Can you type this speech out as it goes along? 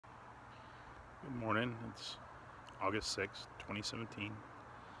Good morning. It's August 6th, 2017.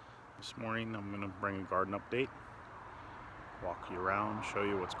 This morning I'm going to bring a garden update, walk you around, show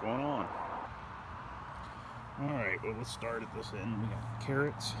you what's going on. Alright, well, let's start at this end. We got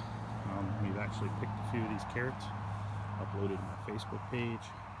carrots. We've actually picked a few of these carrots, uploaded to my Facebook page.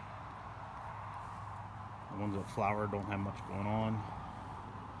 The ones that flower don't have much going on.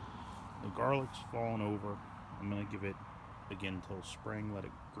 The garlic's fallen over. I'm going to give it again till spring, let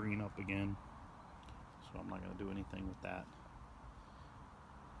it green up again. So I'm not going to do anything with that.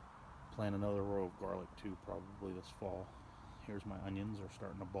 Plant another row of garlic too, probably this fall. Here's my onions, are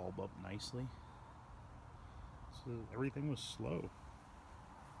starting to bulb up nicely. So everything was slow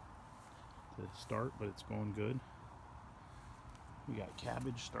to start, but it's going good. We got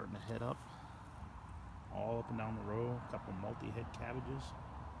cabbage starting to head up, all up and down the row. A couple multi-head cabbages.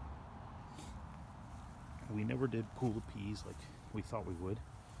 We never did pull the peas like we thought we would,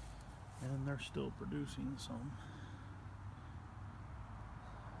 and they're still producing some.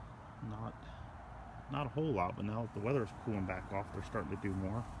 Not a whole lot, but now that the weather's cooling back off, they're starting to do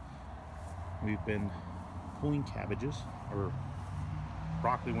more. We've been pulling cabbages, or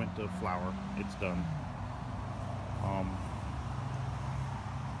broccoli went to flower. It's done.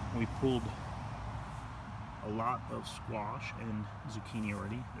 We pulled a lot of squash and zucchini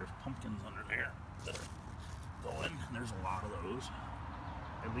already. There's pumpkins under there that are going. There's a lot of those.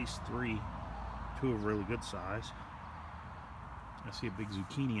 At least three. Two of really good size. I see a big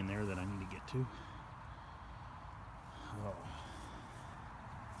zucchini in there that I need to get to.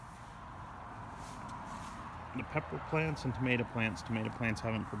 The pepper plants and tomato plants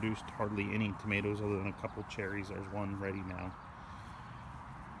haven't produced hardly any tomatoes other than a couple cherries. There's one ready now.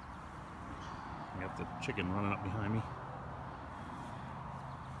 I got the chicken running up behind me.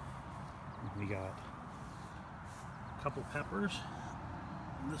 We got a couple peppers.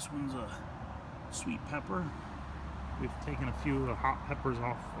 This one's a sweet pepper. We've taken a few of the hot peppers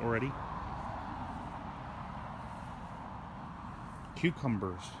off already.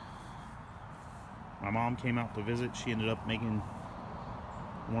 Cucumbers. My mom came out to visit. She ended up making,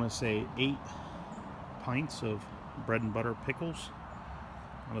 I want to say, 8 pints of bread and butter pickles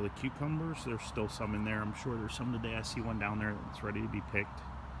out of the cucumbers. There's still some in there. I'm sure there's some today. I see one down there that's ready to be picked.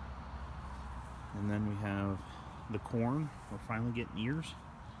 And then we have the corn. We're finally getting ears.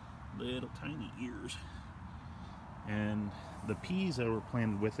 Little tiny ears. And the peas that were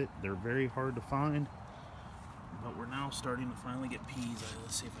planted with it, they're very hard to find. But we're now starting to finally get peas.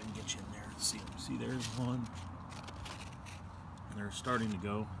 Let's see if I can get you in there. See, there's one. And they're starting to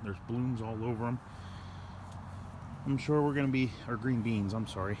go. There's blooms all over them. I'm sure we're going to be, or green beans, I'm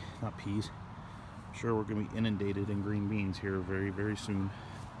sorry, not peas. I'm sure we're going to be inundated in green beans here very, very soon.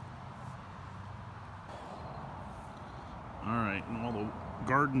 Alright, and while the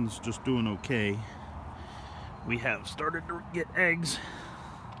garden's just doing okay, we have started to get eggs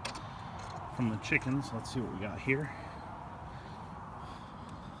from the chickens. Let's see what we got here.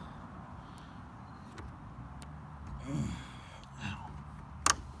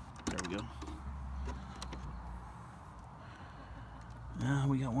 There we go.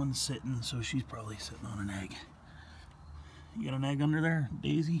 We got one sitting, so she's probably sitting on an egg. You got an egg under there,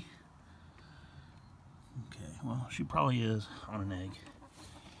 Daisy? Okay, well, she probably is on an egg.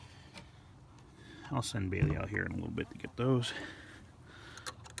 I'll send Bailey out here in a little bit to get those.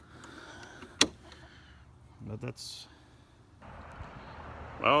 But that's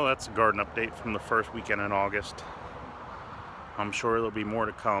a garden update from the first weekend in August. I'm sure there'll be more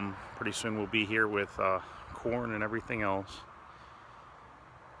to come. Pretty soon we'll be here with corn and everything else.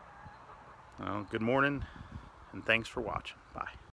 Good morning, and thanks for watching. Bye.